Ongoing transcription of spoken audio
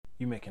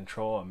You may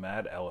control a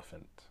mad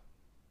elephant.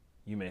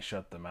 You may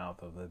shut the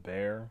mouth of the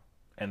bear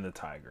and the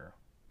tiger,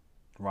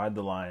 ride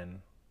the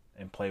lion,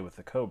 and play with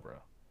the cobra.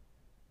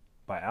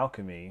 By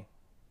alchemy,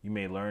 you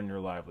may learn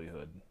your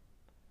livelihood.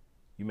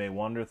 You may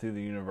wander through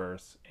the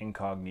universe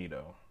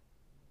incognito,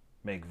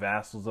 make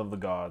vassals of the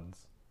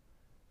gods,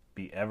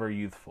 be ever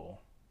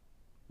youthful.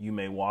 You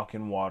may walk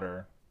in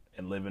water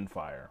and live in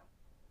fire.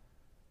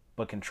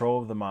 But control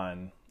of the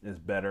mind is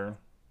better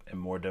and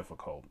more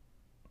difficult.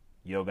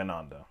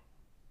 Yogananda.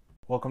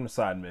 Welcome to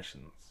Side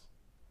Missions,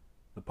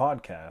 the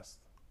podcast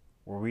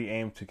where we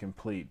aim to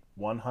complete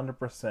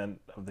 100%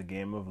 of the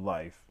game of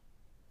life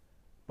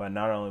by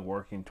not only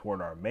working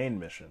toward our main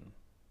mission,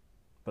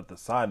 but the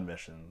side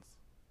missions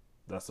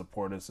that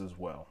support us as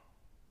well.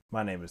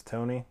 My name is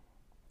Tony,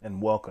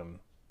 and welcome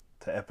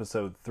to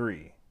episode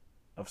 3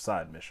 of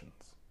Side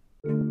Missions.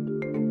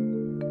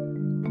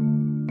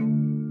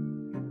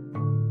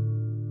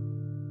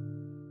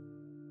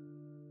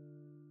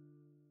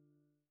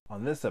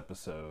 On this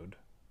episode,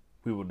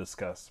 we will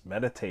discuss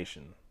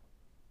meditation,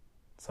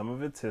 some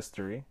of its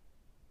history,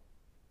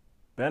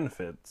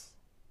 benefits,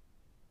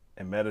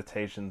 and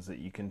meditations that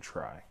you can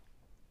try.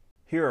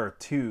 Here are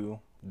 2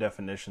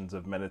 definitions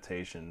of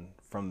meditation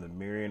from the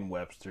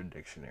Merriam-Webster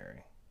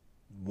Dictionary.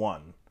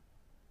 1.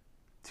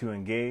 To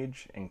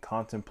engage in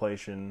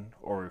contemplation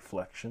or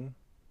reflection.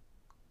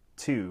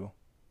 2.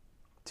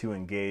 To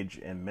engage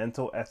in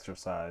mental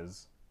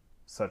exercise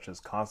such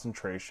as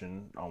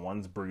concentration on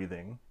one's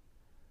breathing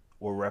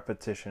or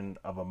repetition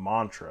of a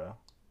mantra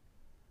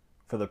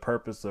for the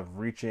purpose of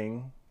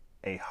reaching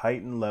a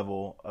heightened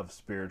level of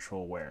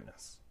spiritual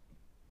awareness.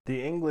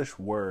 The English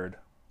word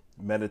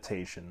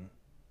meditation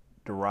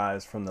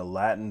derives from the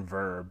Latin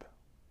verb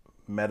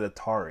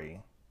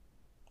meditare,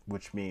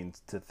 which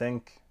means to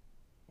think,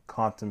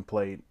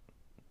 contemplate,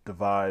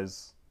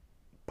 devise,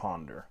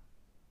 ponder.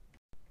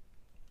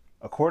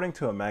 According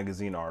to a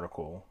magazine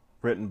article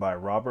written by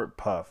Robert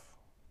Puff,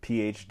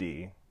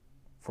 PhD,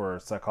 for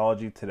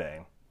Psychology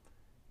Today,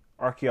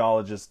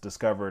 archaeologists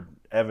discovered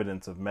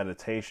evidence of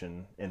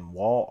meditation in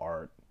wall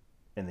art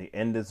in the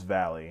Indus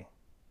Valley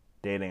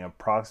dating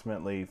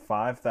approximately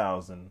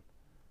 5,000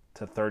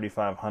 to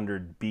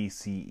 3,500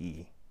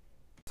 BCE.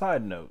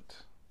 Side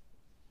note,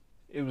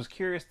 it was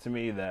curious to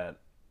me that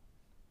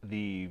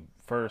the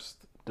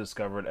first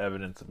discovered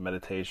evidence of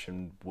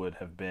meditation would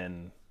have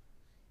been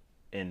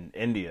in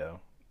India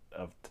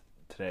of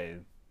today,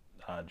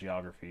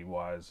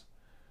 geography-wise,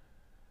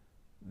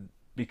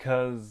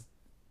 because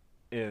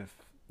if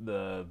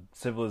the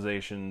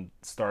civilization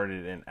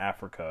started in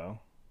Africa,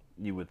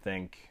 you would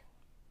think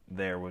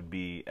there would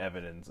be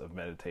evidence of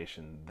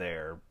meditation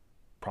there,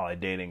 probably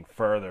dating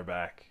further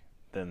back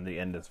than the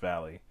Indus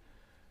Valley.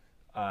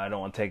 I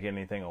don't want to take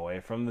anything away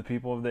from the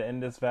people of the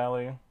Indus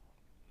Valley.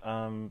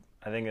 I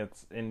think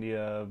it's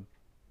India,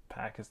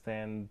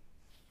 Pakistan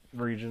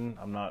region.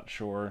 I'm not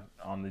sure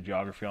on the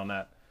geography on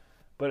that.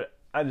 But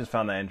I just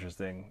found that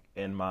interesting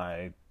in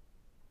my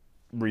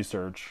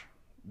research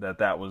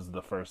that was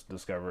the first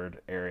discovered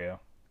area.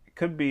 It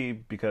could be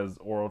because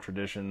oral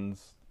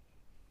traditions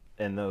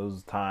in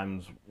those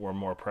times were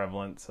more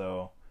prevalent,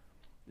 so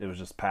it was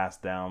just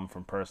passed down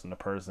from person to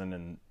person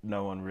and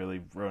no one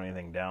really wrote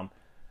anything down.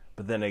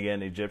 But then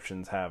again,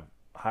 Egyptians have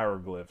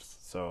hieroglyphs,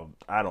 so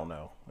I don't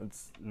know.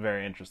 It's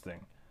very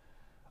interesting.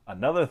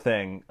 Another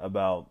thing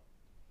about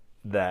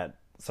that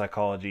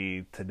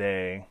Psychology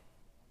Today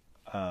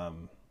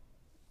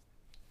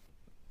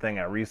thing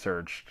I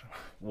researched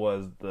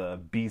was the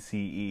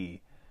BCE,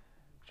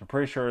 which I'm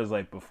pretty sure is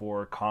like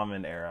before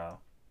Common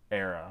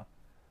Era.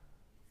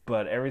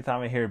 But every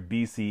time I hear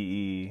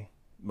BCE,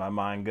 my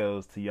mind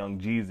goes to Young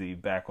Jeezy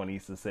back when he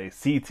used to say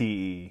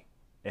CTE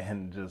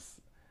and just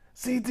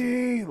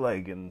CTE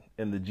like in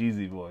the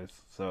Jeezy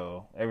voice.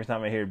 So every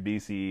time I hear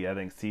BCE, I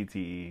think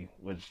CTE,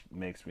 which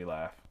makes me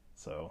laugh.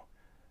 So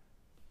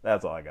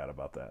that's all I got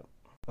about that.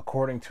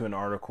 According to an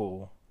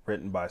article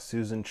written by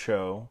Susan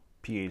Cho,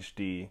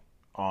 PhD,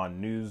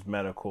 on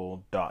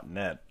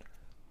newsmedical.net,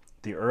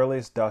 the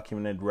earliest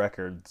documented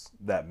records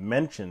that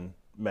mention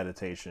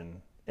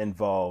meditation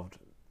involved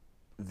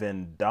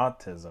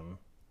Vedantism,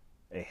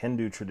 a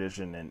Hindu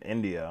tradition in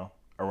India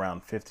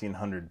around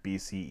 1500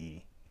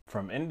 BCE.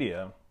 From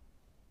India,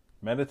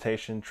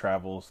 meditation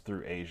travels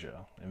through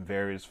Asia in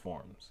various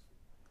forms.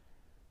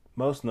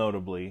 Most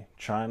notably,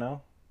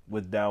 China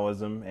with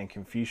Taoism and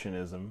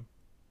Confucianism,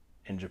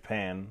 and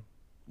Japan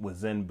with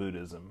Zen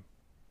Buddhism.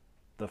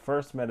 The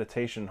first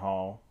meditation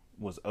hall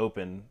was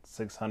opened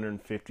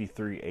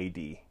 653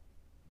 AD.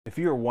 If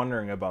you are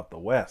wondering about the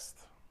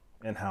West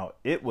and how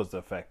it was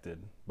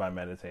affected by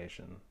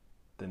meditation,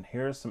 then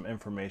here's some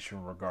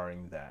information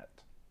regarding that.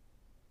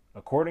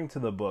 According to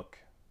the book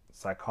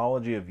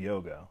Psychology of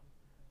Yoga,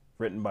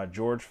 written by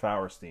George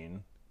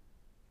Feuerstein,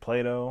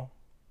 Plato,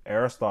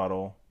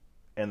 Aristotle,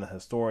 and the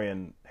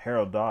historian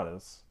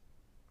Herodotus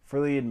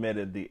freely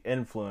admitted the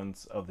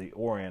influence of the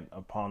Orient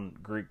upon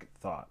Greek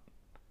thought.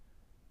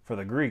 For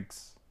the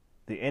Greeks,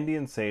 the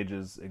Indian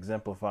sages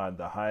exemplified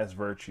the highest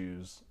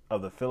virtues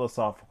of the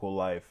philosophical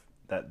life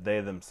that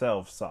they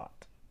themselves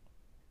sought.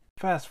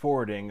 Fast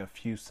forwarding a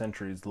few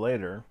centuries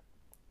later,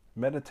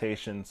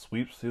 meditation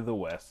sweeps through the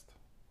West,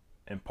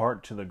 in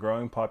part to the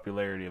growing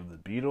popularity of the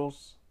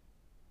Beatles,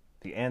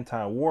 the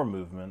anti-war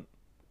movement,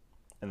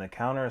 and the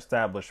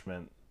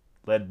counter-establishment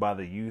led by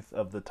the youth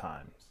of the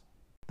times.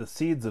 The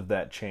seeds of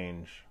that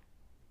change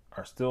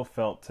are still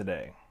felt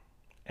today,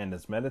 and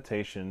as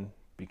meditation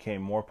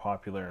became more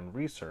popular and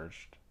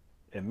researched,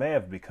 it may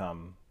have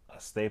become a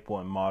staple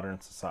in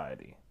modern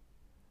society.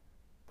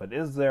 But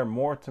is there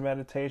more to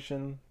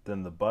meditation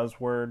than the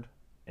buzzword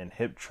and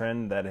hip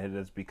trend that it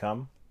has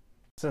become?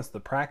 Since the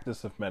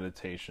practice of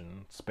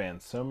meditation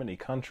spans so many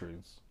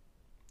countries,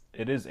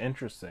 it is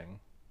interesting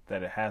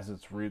that it has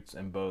its roots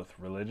in both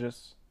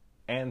religious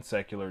and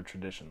secular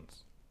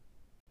traditions.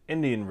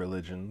 Indian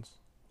religions,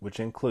 which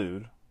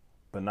include,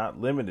 but not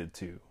limited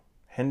to,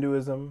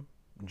 Hinduism,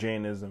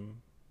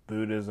 Jainism,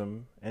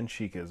 Buddhism, and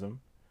Sikhism,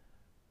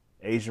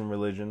 Asian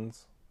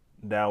religions,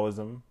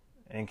 Taoism,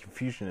 and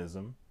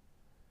Confucianism,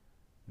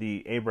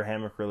 the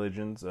Abrahamic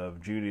religions of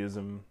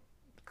Judaism,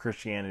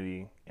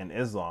 Christianity, and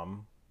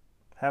Islam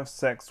have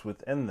sects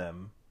within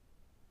them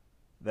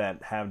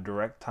that have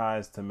direct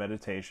ties to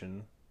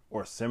meditation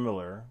or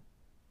similar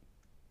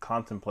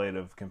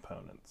contemplative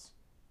components.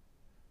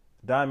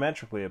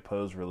 Diametrically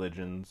opposed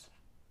religions,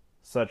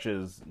 such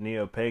as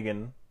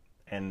neo-pagan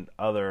and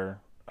other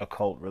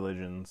occult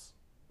religions,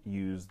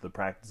 use the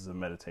practice of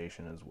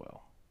meditation as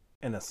well.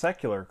 In a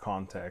secular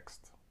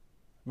context,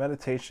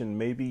 meditation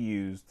may be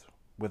used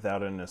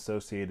without an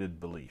associated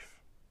belief.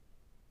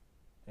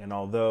 And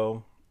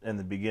although in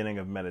the beginning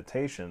of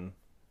meditation,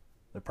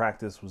 the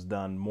practice was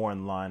done more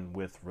in line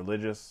with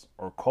religious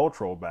or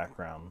cultural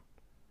background,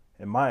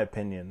 in my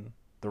opinion,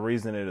 the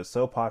reason it is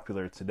so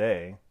popular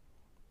today,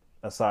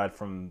 aside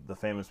from the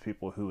famous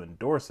people who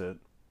endorse it,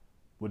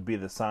 would be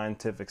the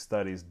scientific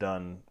studies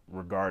done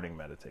regarding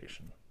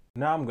meditation.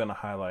 Now I'm going to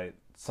highlight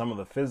some of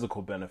the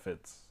physical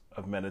benefits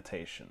of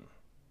meditation,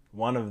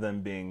 one of them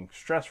being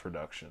stress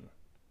reduction.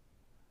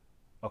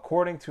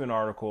 According to an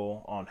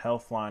article on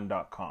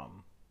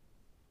healthline.com,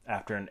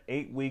 after an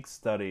 8-week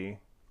study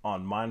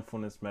on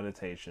mindfulness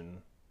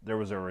meditation, there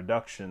was a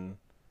reduction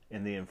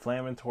in the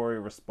inflammatory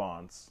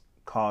response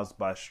caused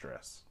by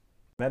stress.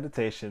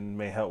 Meditation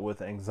may help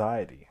with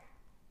anxiety.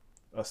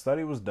 A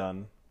study was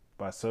done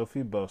by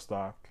Sophie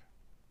Bostock,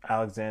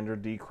 Alexander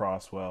D.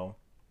 Crosswell,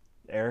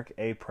 Eric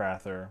A.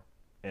 Prather,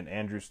 and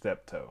Andrew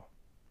Steptoe.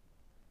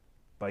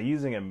 By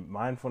using a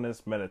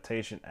mindfulness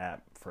meditation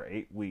app for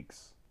 8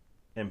 weeks,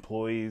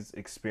 employees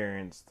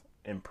experienced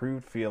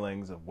improved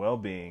feelings of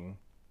well-being,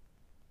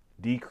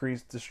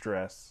 decreased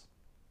distress,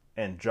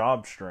 and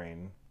job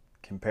strain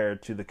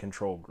compared to the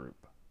control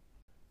group.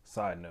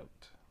 Side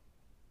note: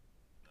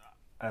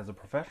 as a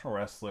professional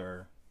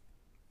wrestler,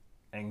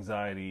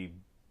 anxiety,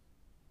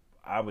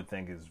 I would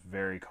think, is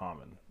very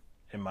common.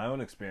 In my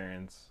own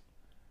experience,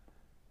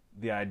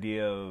 the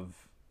idea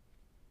of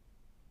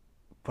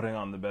putting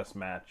on the best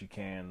match you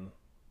can,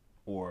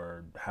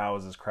 or how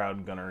is this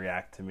crowd going to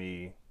react to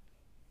me,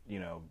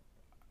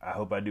 I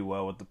hope I do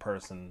well with the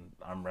person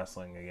I'm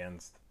wrestling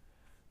against.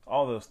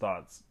 All those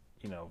thoughts,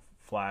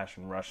 flash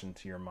and rush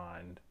into your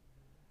mind.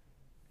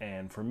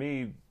 And for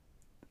me,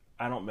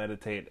 I don't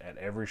meditate at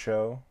every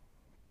show,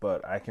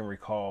 but I can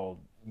recall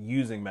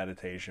using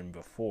meditation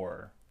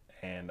before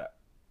and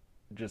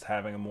just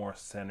having a more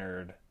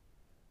centered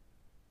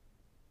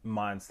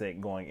mind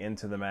state going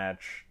into the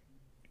match.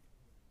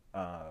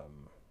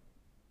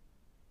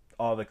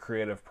 All the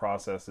creative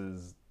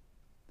processes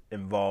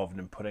involved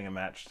in putting a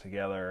match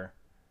together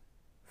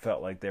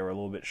felt like they were a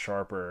little bit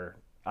sharper.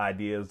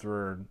 Ideas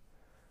were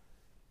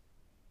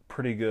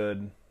pretty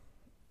good.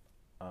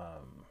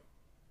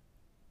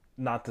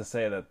 Not to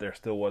say that there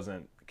still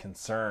wasn't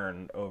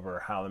concern over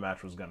how the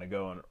match was going to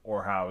go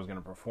or how I was going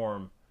to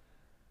perform,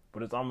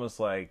 but it's almost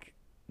like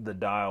the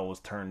dial was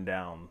turned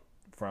down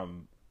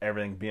from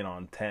everything being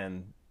on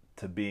 10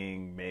 to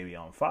being maybe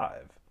on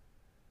 5.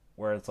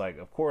 Where it's like,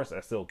 of course,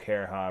 I still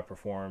care how I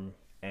perform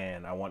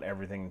and I want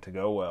everything to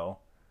go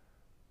well,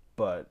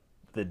 but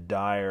the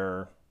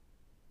dire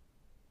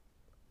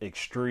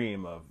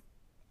extreme of,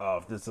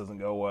 if this doesn't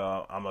go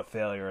well, I'm a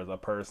failure as a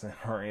person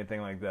or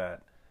anything like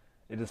that.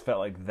 It just felt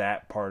like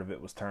that part of it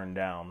was turned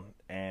down,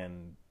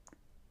 and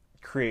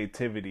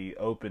creativity,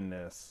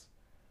 openness,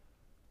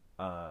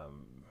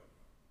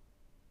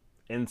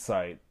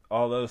 insight,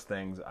 all those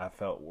things I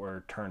felt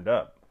were turned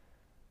up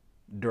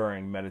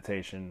during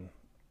meditation.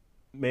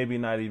 Maybe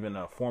not even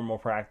a formal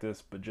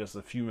practice, but just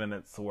a few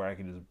minutes to where I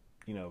could just,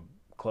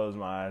 close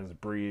my eyes,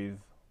 breathe,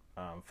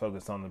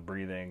 focus on the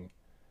breathing,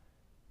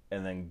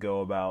 and then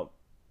go about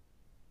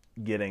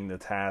getting the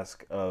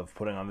task of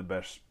putting on the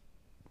best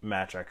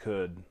match I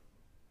could,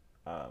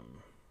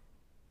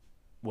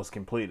 was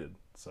completed.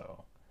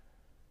 So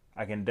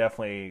I can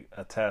definitely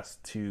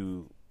attest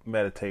to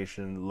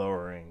meditation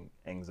lowering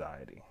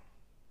anxiety.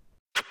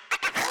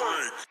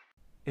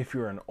 If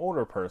you're an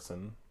older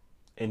person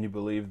and you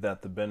believe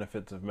that the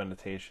benefits of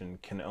meditation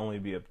can only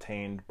be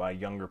obtained by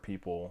younger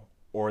people,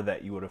 or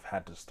that you would have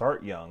had to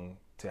start young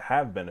to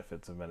have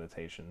benefits of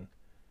meditation,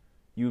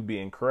 you would be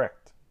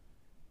incorrect.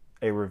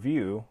 A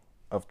review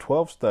of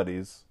 12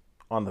 studies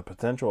on the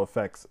potential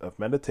effects of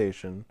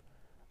meditation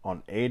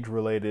on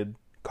age-related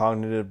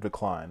cognitive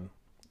decline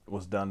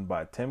was done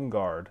by Tim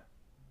Gard,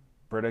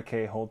 Britta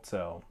K.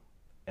 Holtzel,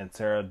 and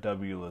Sarah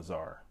W.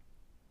 Lazar.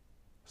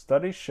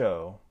 Studies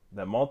show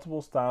that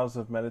multiple styles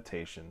of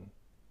meditation,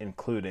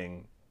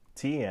 including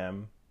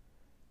TM,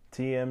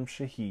 TM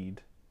Shahid,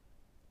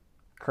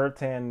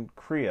 Kirtan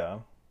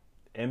Kriya,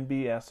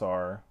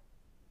 MBSR,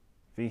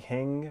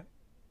 Vihang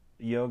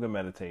Yoga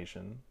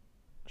Meditation,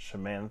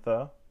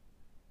 Shamantha,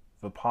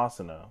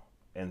 Vipassana,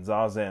 and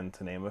Zazen,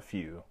 to name a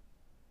few,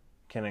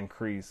 can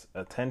increase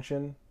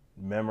attention,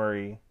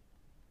 memory,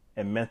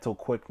 and mental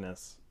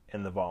quickness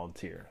in the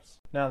volunteers.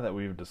 Now that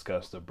we've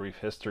discussed a brief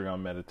history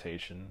on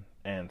meditation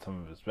and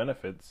some of its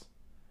benefits,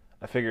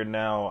 I figured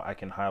now I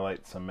can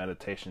highlight some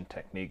meditation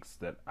techniques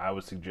that I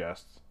would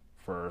suggest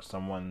for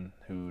someone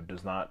who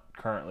does not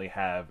currently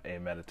have a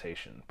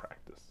meditation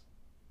practice.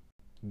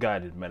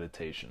 Guided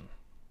meditation.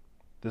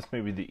 This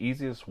may be the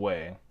easiest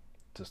way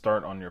to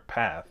start on your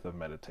path of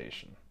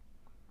meditation.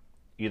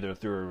 Either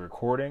through a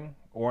recording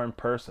or in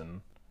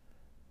person,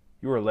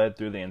 you are led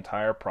through the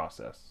entire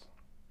process.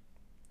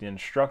 The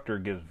instructor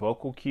gives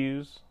vocal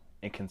cues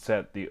and can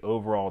set the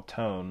overall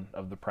tone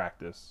of the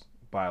practice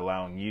by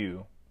allowing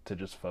you to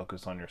just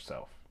focus on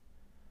yourself.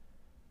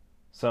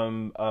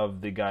 Some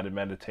of the guided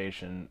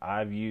meditation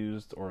I've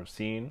used or have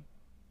seen,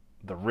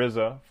 the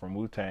RZA from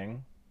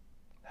Wu-Tang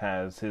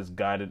has his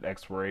guided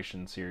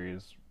exploration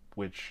series,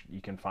 which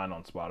you can find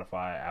on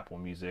Spotify, Apple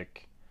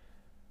Music.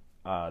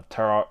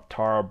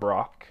 Tara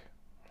Brach,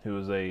 who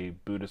is a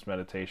Buddhist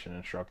meditation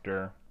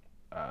instructor,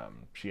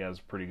 she has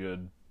pretty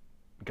good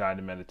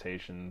guided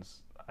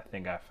meditations. I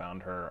think I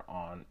found her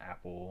on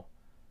Apple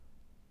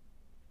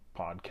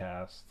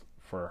Podcast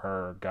for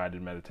her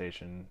guided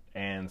meditation,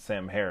 and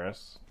Sam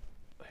Harris,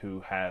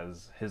 who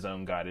has his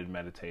own guided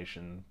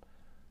meditation.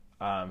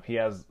 He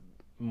has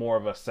more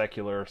of a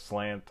secular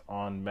slant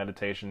on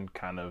meditation,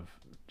 kind of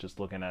just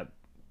looking at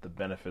the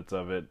benefits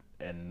of it,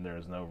 and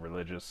there's no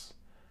religious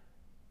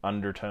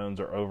undertones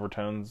or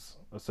overtones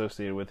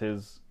associated with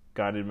his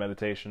guided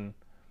meditation.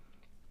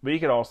 But you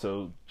could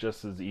also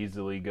just as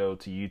easily go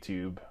to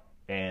YouTube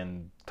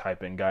and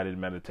type in guided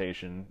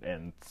meditation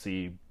and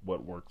see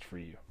what works for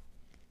you.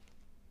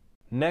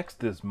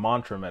 Next is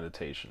mantra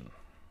meditation.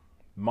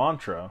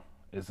 Mantra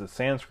is a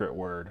Sanskrit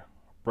word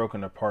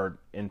broken apart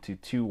into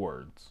two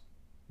words.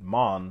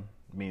 Man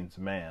means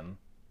man.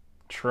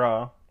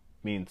 Tra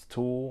means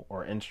tool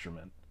or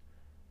instrument.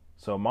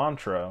 So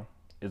mantra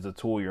is a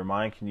tool your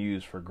mind can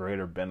use for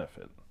greater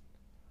benefit.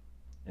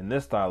 In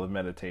this style of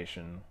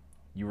meditation,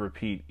 you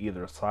repeat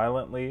either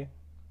silently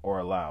or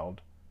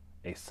aloud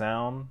a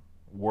sound,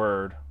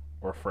 word,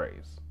 or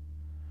phrase.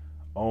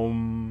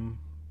 Om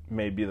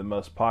may be the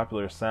most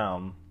popular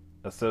sound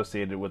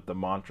associated with the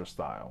mantra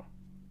style.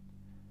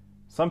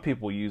 Some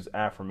people use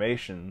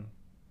affirmation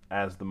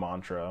as the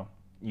mantra,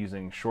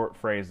 using short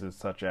phrases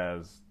such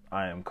as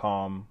I am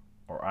calm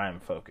or I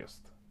am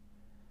focused.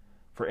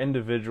 For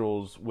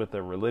individuals with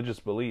a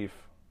religious belief,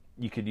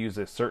 you could use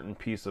a certain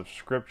piece of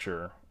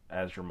scripture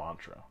as your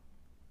mantra.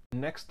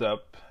 Next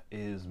up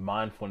is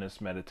mindfulness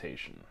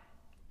meditation,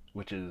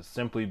 which is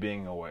simply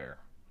being aware.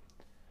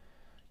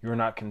 You're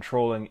not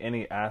controlling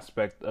any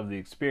aspect of the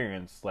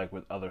experience like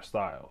with other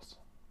styles.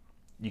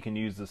 You can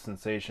use the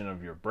sensation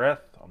of your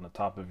breath on the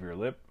top of your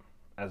lip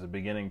as a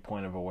beginning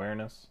point of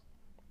awareness.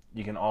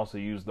 You can also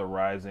use the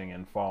rising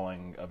and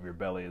falling of your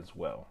belly as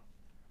well.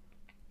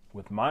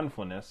 With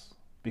mindfulness,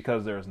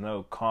 because there is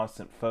no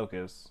constant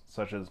focus,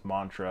 such as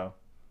mantra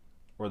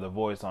or the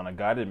voice on a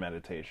guided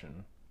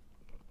meditation,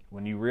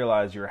 when you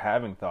realize you're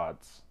having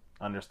thoughts,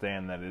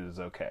 understand that it is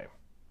okay.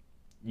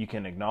 You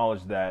can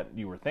acknowledge that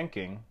you were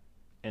thinking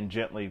and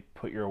gently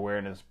put your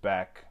awareness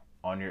back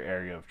on your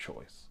area of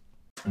choice.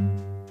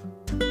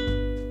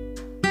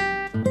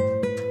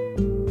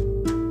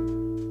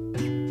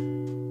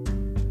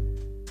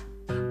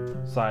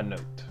 Side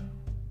note,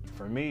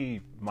 for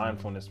me,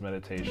 mindfulness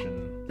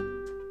meditation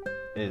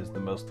is the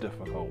most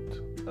difficult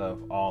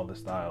of all the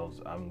styles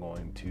I'm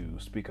going to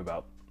speak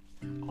about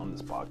on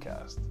this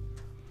podcast.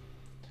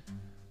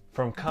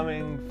 From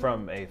coming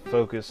from a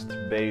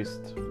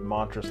focused-based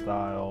mantra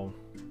style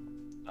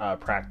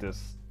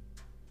practice,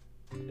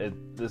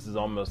 this is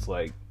almost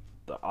like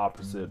the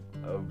opposite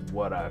of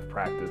what I've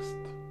practiced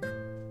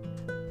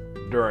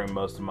during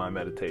most of my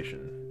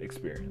meditation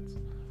experience.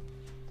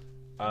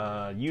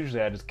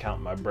 Usually I just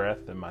count my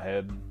breath in my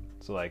head.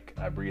 So like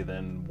I breathe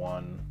in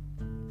 1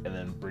 and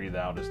then breathe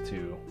out as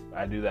 2.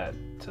 I do that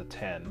to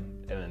 10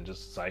 and then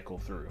just cycle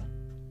through.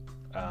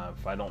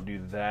 If I don't do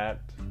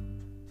that,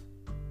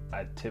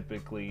 I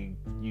typically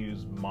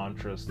use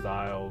mantra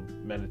style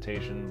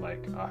meditation.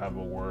 Like I'll have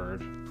a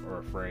word or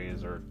a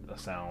phrase or a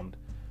sound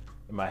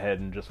in my head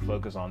and just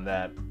focus on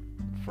that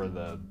for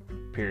the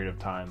period of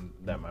time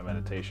that my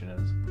meditation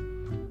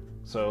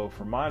is. So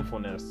for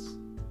mindfulness,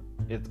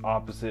 it's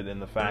opposite in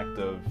the fact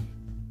of,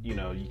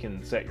 you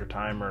can set your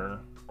timer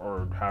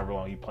or however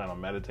long you plan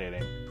on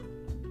meditating,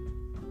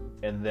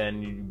 and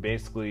then you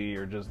basically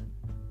are just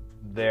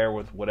there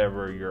with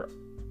whatever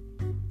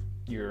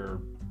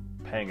you're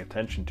paying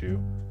attention to,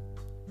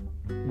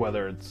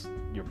 whether it's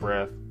your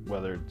breath,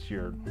 whether it's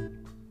your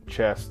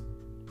chest,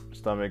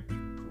 stomach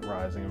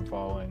rising and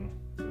falling.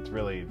 It's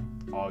really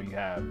all you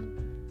have.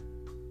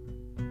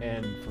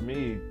 And for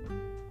me,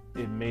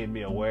 it made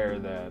me aware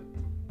that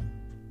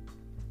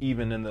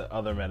even in the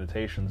other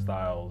meditation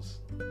styles,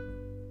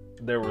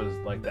 there was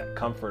like that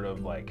comfort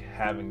of like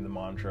having the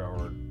mantra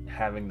or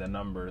having the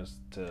numbers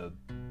to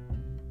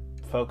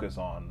focus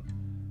on.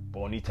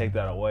 But when you take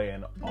that away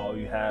and all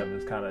you have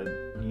is kind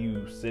of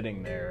you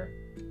sitting there,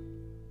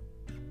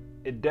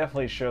 it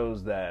definitely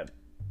shows that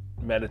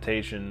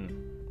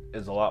meditation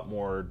is a lot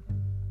more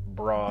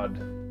broad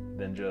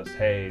than just,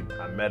 hey,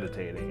 I'm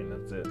meditating and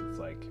that's it. It's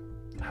like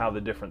how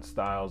the different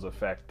styles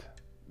affect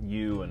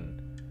you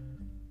and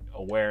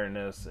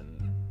awareness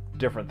and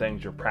different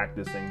things you're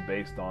practicing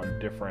based on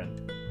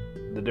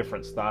the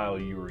different style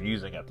you were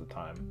using at the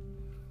time.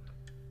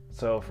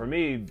 So for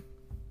me,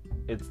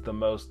 it's the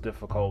most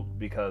difficult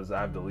because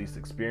I have the least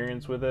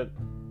experience with it,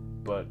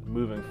 but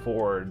moving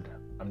forward,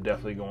 I'm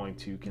definitely going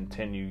to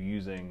continue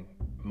using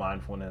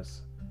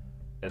mindfulness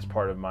as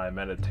part of my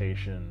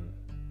meditation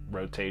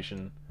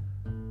rotation,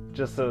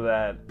 just so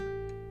that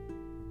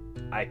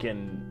I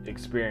can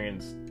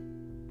experience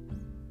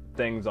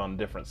things on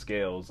different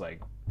scales.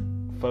 Like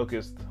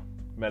focused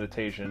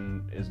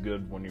meditation is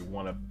good when you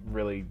want to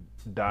really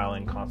dial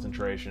in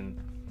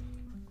concentration,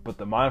 but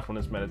the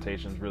mindfulness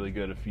meditation is really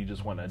good if you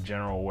just want a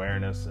general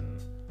awareness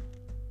and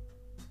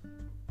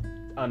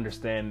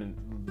understand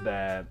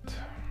that,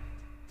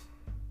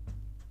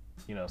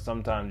 you know,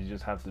 sometimes you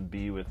just have to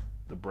be with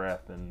the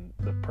breath and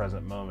the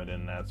present moment,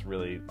 and that's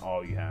really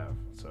all you have.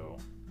 So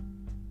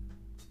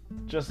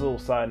just a little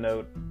side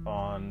note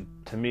on,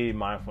 to me,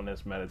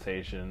 mindfulness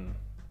meditation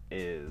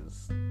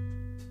is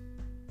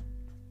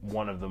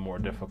one of the more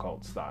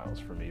difficult styles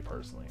for me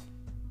personally.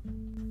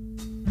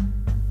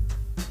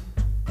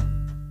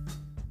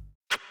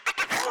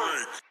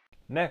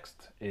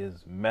 Next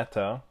is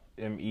Metta,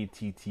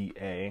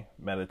 M-E-T-T-A,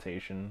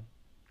 meditation,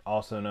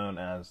 also known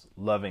as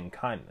loving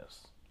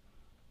kindness.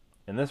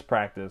 In this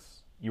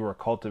practice, you are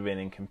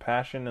cultivating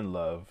compassion and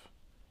love,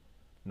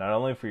 not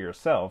only for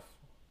yourself,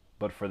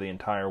 but for the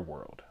entire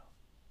world.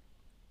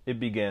 It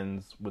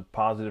begins with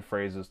positive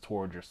phrases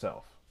toward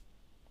yourself.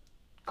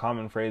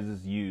 Common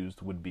phrases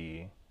used would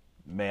be,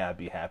 may I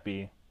be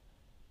happy,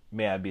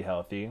 may I be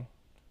healthy,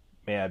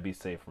 may I be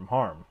safe from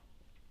harm.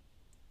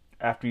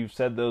 After you've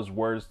said those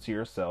words to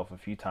yourself a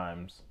few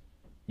times,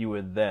 you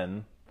would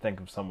then think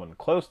of someone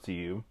close to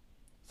you,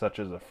 such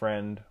as a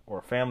friend or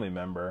a family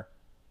member,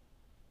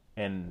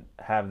 and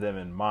have them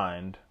in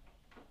mind.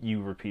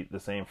 You repeat the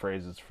same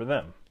phrases for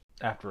them.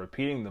 After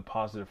repeating the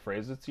positive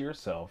phrases to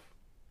yourself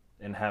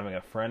and having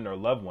a friend or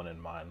loved one in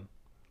mind,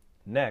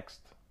 next,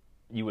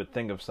 you would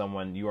think of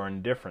someone you are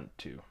indifferent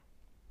to.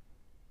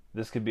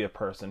 This could be a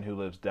person who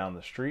lives down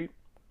the street,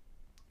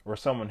 or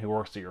someone who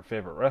works at your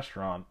favorite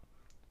restaurant,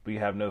 but you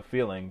have no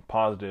feeling,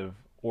 positive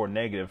or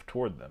negative,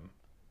 toward them.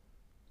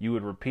 You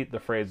would repeat the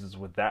phrases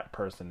with that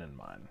person in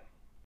mind.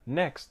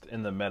 Next,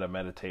 in the metta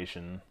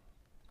meditation,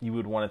 you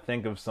would want to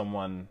think of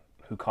someone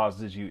who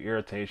causes you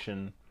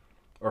irritation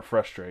or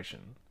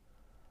frustration.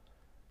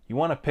 You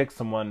want to pick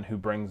someone who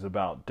brings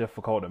about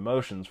difficult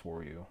emotions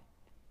for you,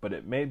 but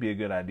it may be a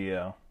good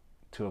idea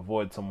to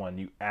avoid someone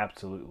you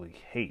absolutely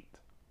hate.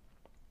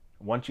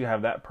 Once you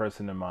have that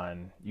person in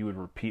mind, you would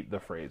repeat the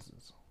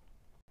phrases.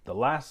 The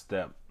last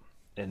step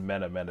in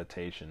metta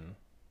meditation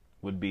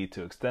would be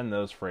to extend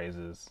those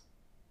phrases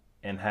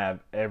and have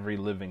every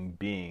living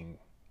being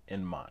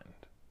in mind.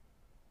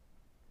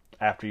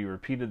 After you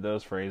repeated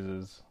those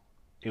phrases,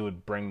 it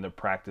would bring the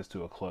practice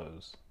to a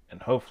close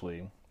and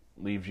hopefully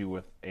leaves you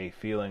with a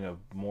feeling of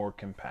more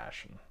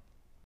compassion.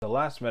 The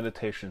last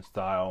meditation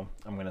style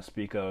I'm going to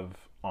speak of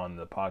on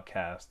the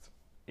podcast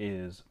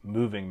is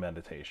moving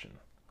meditation.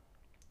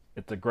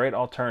 It's a great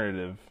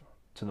alternative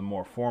to the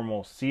more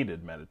formal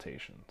seated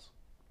meditations.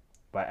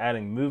 By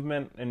adding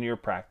movement into your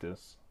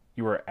practice,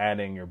 you are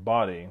adding your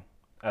body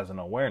as an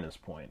awareness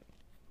point.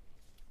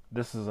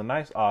 This is a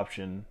nice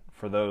option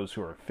for those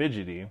who are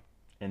fidgety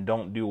and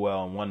don't do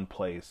well in one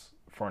place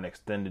for an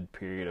extended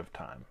period of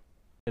time.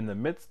 In the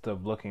midst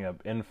of looking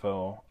up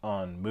info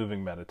on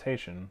moving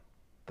meditation,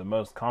 the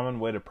most common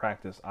way to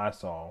practice I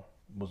saw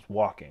was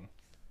walking.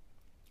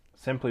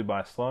 Simply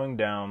by slowing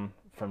down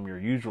from your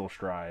usual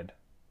stride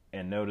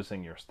and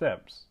noticing your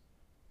steps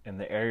and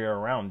the area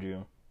around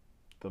you,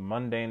 the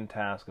mundane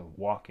task of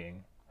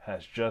walking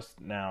has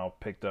just now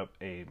picked up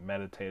a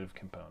meditative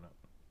component.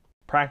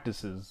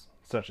 Practices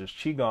such as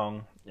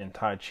Qigong and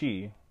Tai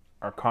Chi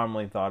are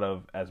commonly thought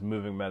of as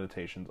moving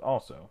meditations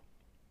also.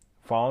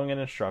 Following an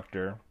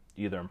instructor,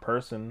 either in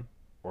person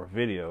or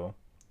video,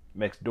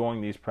 makes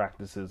doing these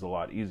practices a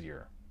lot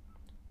easier.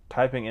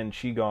 Typing in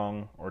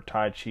Qigong or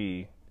Tai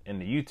Chi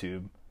into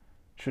YouTube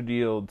should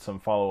yield some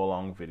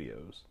follow-along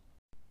videos.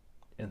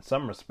 In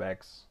some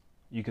respects,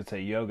 you could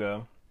say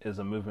yoga is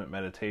a movement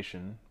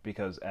meditation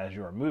because as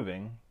you are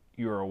moving,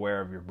 you are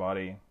aware of your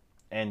body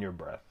and your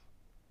breath.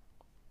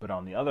 But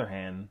on the other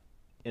hand,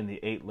 in the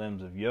 8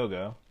 limbs of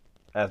yoga,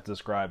 as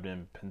described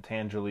in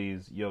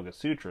Patanjali's Yoga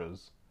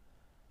Sutras,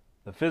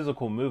 the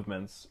physical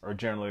movements are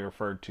generally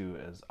referred to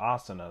as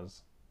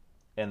asanas,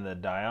 and the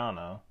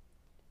dhyana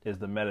is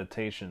the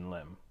meditation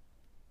limb.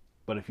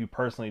 But if you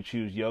personally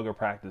choose yoga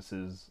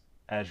practices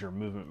as your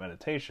movement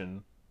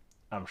meditation,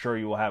 I'm sure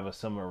you will have a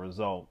similar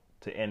result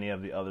to any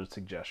of the other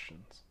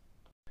suggestions.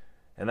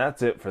 And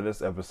that's it for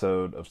this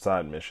episode of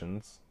Side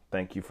Missions.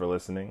 Thank you for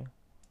listening.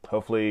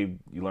 Hopefully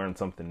you learned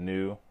something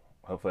new.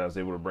 Hopefully I was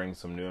able to bring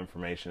some new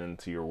information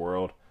into your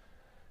world.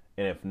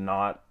 And if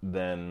not,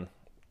 then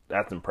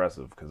that's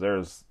impressive,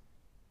 because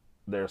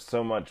there's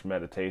so much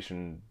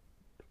meditation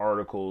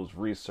articles,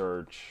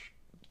 research,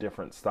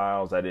 different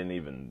styles I didn't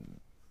even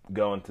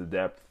go into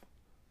depth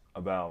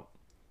about.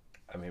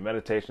 I mean,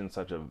 meditation is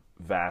such a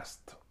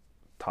vast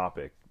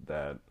topic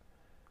that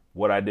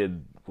what I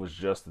did was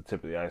just the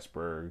tip of the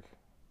iceberg.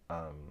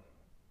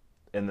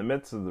 In the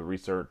midst of the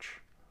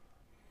research,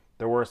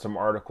 there were some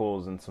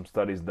articles and some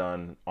studies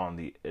done on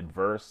the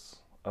adverse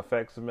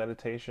effects of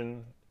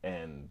meditation,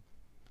 and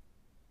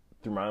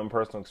through my own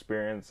personal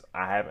experience,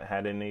 I haven't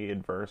had any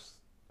adverse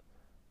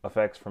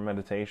effects from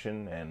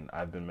meditation, and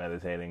I've been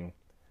meditating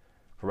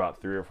for about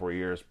 3 or 4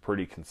 years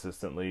pretty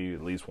consistently,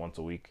 at least once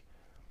a week.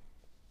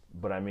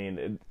 But I mean,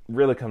 it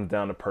really comes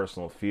down to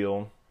personal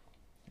feel.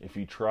 If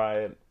you try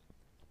it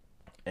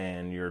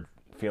and you're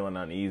feeling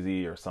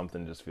uneasy or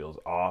something just feels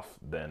off,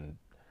 then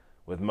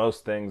with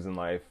most things in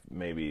life,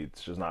 maybe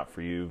it's just not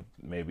for you.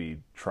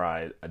 Maybe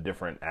try a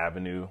different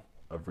avenue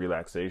of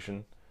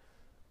relaxation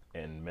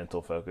and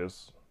mental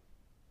focus.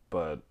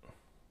 But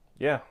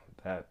yeah,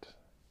 that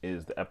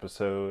is the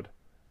episode.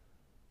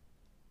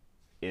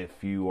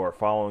 If you are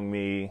following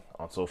me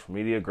on social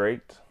media,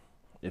 great.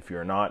 If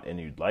you're not and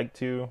you'd like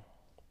to,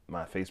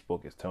 my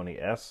Facebook is Tony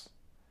S.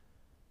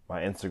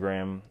 My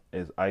Instagram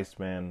is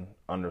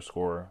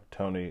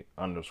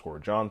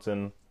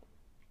Iceman_Tony_Johnson.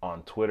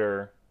 On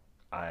Twitter,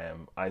 I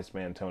am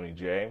Iceman Tony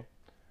J.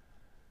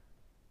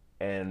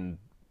 And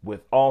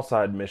with all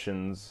Side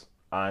Missions,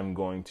 I'm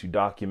going to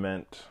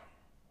document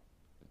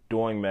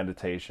doing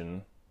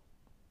meditation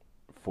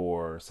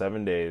for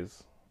 7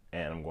 days,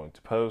 and I'm going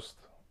to post,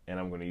 and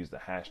I'm going to use the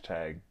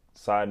hashtag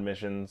Side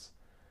Missions,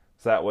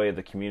 so that way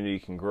the community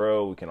can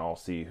grow. We can all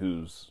see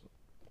who's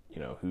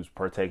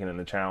partaking in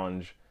the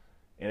challenge.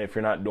 And if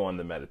you're not doing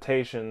the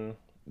meditation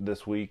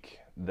this week,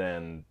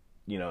 then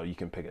you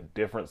can pick a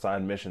different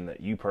side mission that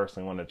you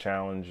personally want to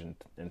challenge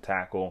and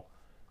tackle,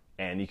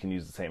 and you can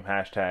use the same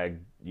hashtag.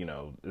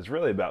 It's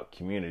really about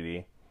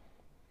community.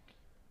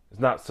 It's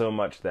not so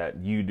much that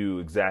you do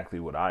exactly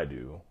what I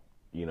do.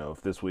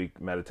 If this week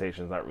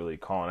meditation is not really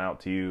calling out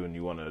to you and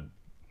you want to,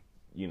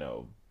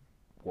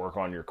 work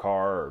on your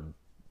car or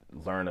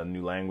learn a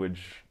new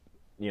language,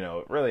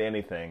 really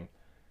anything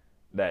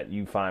that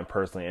you find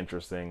personally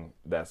interesting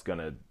that's going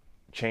to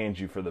change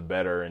you for the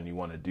better and you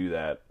want to do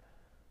that.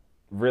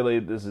 Really,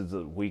 this is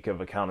a week of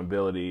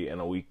accountability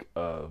and a week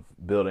of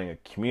building a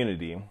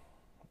community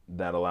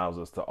that allows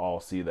us to all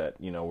see that,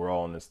 we're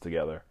all in this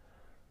together.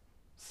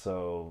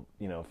 So,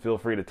 feel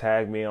free to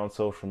tag me on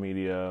social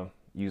media,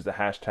 use the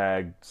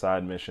hashtag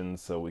Side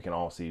Missions so we can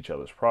all see each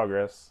other's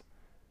progress.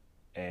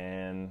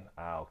 And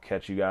I'll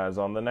catch you guys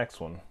on the next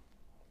one.